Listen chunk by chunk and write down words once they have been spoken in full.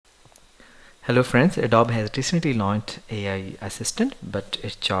Hello friends, Adobe has recently launched AI Assistant, but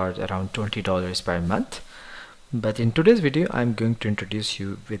it charges around $20 per month. But in today's video, I'm going to introduce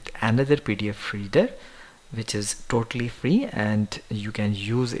you with another PDF reader, which is totally free and you can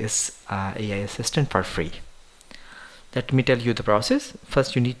use this AI Assistant for free. Let me tell you the process.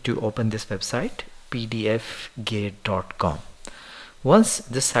 First, you need to open this website, PDFgear.com. Once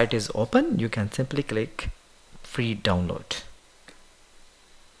this site is open, you can simply click free download.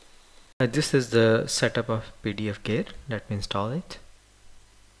 This is the setup of PDFgear. Let me install it.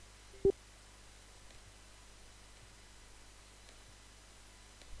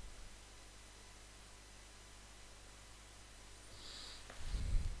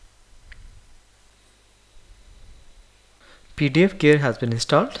 PDFgear has been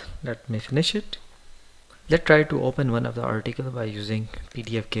installed. Let me finish it. Let's try to open one of the articles by using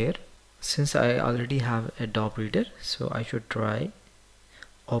PDFgear. Since I already have Adobe Reader, so I should try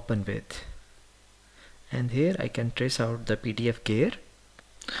open with, and here I can trace out the PDFgear.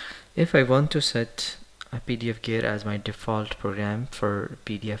 If I want to set a PDFgear as my default program for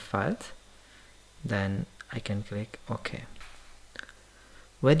PDF files, then I can click OK.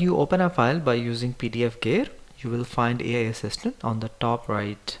 When you open a file by using PDFgear, you will find AI Assistant on the top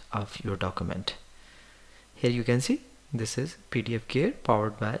right of your document. Here you can see this is PDFgear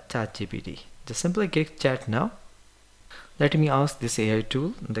powered by ChatGPT. Just simply click chat now. Let me ask this AI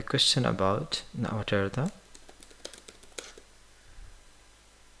tool the question about what are the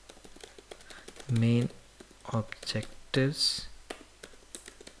main objectives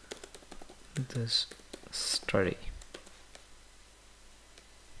this study.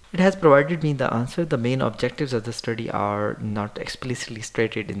 It has provided me the answer. The main objectives of the study are not explicitly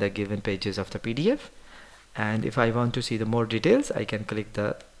stated in the given pages of the PDF, and if I want to see the more details, I can click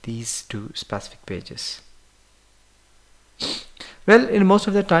these two specific pages. Well, in most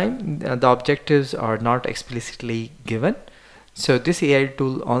of the time the objectives are not explicitly given, so this AI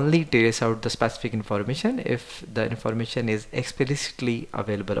tool only traces out the specific information if the information is explicitly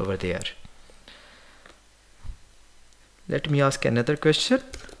available over there. Let me ask another question.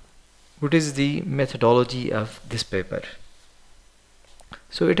 What is the methodology of this paper?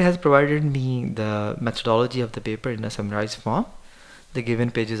 So it has provided me the methodology of the paper in a summarized form. The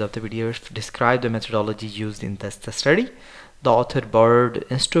given pages of the PDF describe the methodology used in the study, the author, board,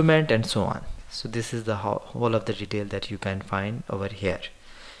 instrument, and so on. So this is the whole of the detail that you can find over here.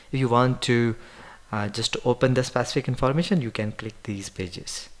 If you want to just open the specific information, you can click these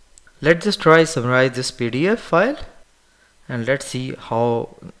pages. Let's just try summarize this PDF file and let's see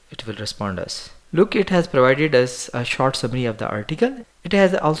how it will respond us. Look, it has provided us a short summary of the article. It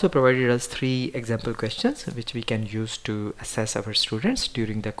has also provided us 3 example questions which we can use to assess our students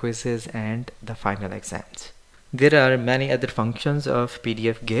during the quizzes and the final exams. There are many other functions of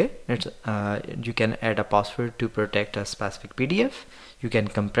PDFgear. You can add a password to protect a specific PDF. You can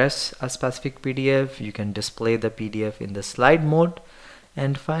compress a specific PDF. You can display the PDF in the slide mode.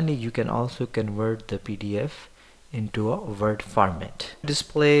 And finally, you can also convert the PDF into a Word format.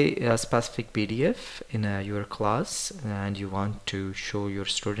 Display a specific PDF in your class and you want to show your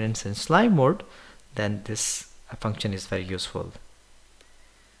students in slide mode, then this function is very useful.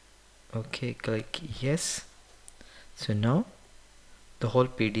 Okay, click yes. So now the whole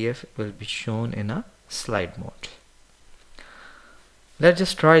PDF will be shown in a slide mode. Let's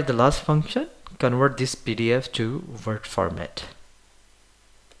just try the last function, convert this PDF to Word format.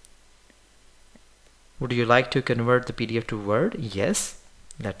 Would you like to convert the PDF to Word? Yes.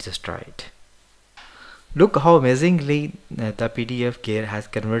 Let's just try it. Look how amazingly the PDFgear has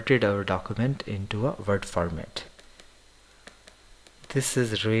converted our document into a Word format. This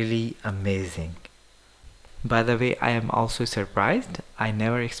is really amazing. By the way, I am also surprised. I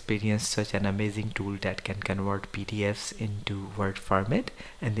never experienced such an amazing tool that can convert PDFs into Word format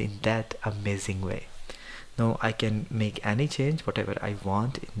and in that amazing way. Now I can make any change whatever I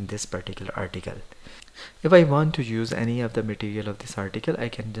want in this particular article. If I want to use any of the material of this article, I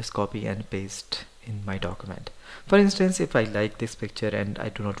can just copy and paste in my document. For instance, if I like this picture and I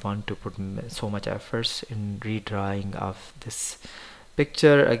do not want to put so much efforts in redrawing of this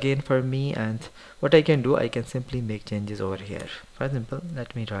picture again for me, and what I can do, I can simply make changes over here. For example,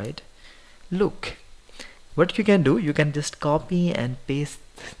 let me write, look, what you can do, you can just copy and paste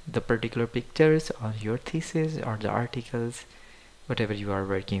the particular pictures on your thesis or the articles, whatever you are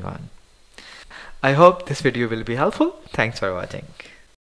working on. I hope this video will be helpful. Thanks for watching.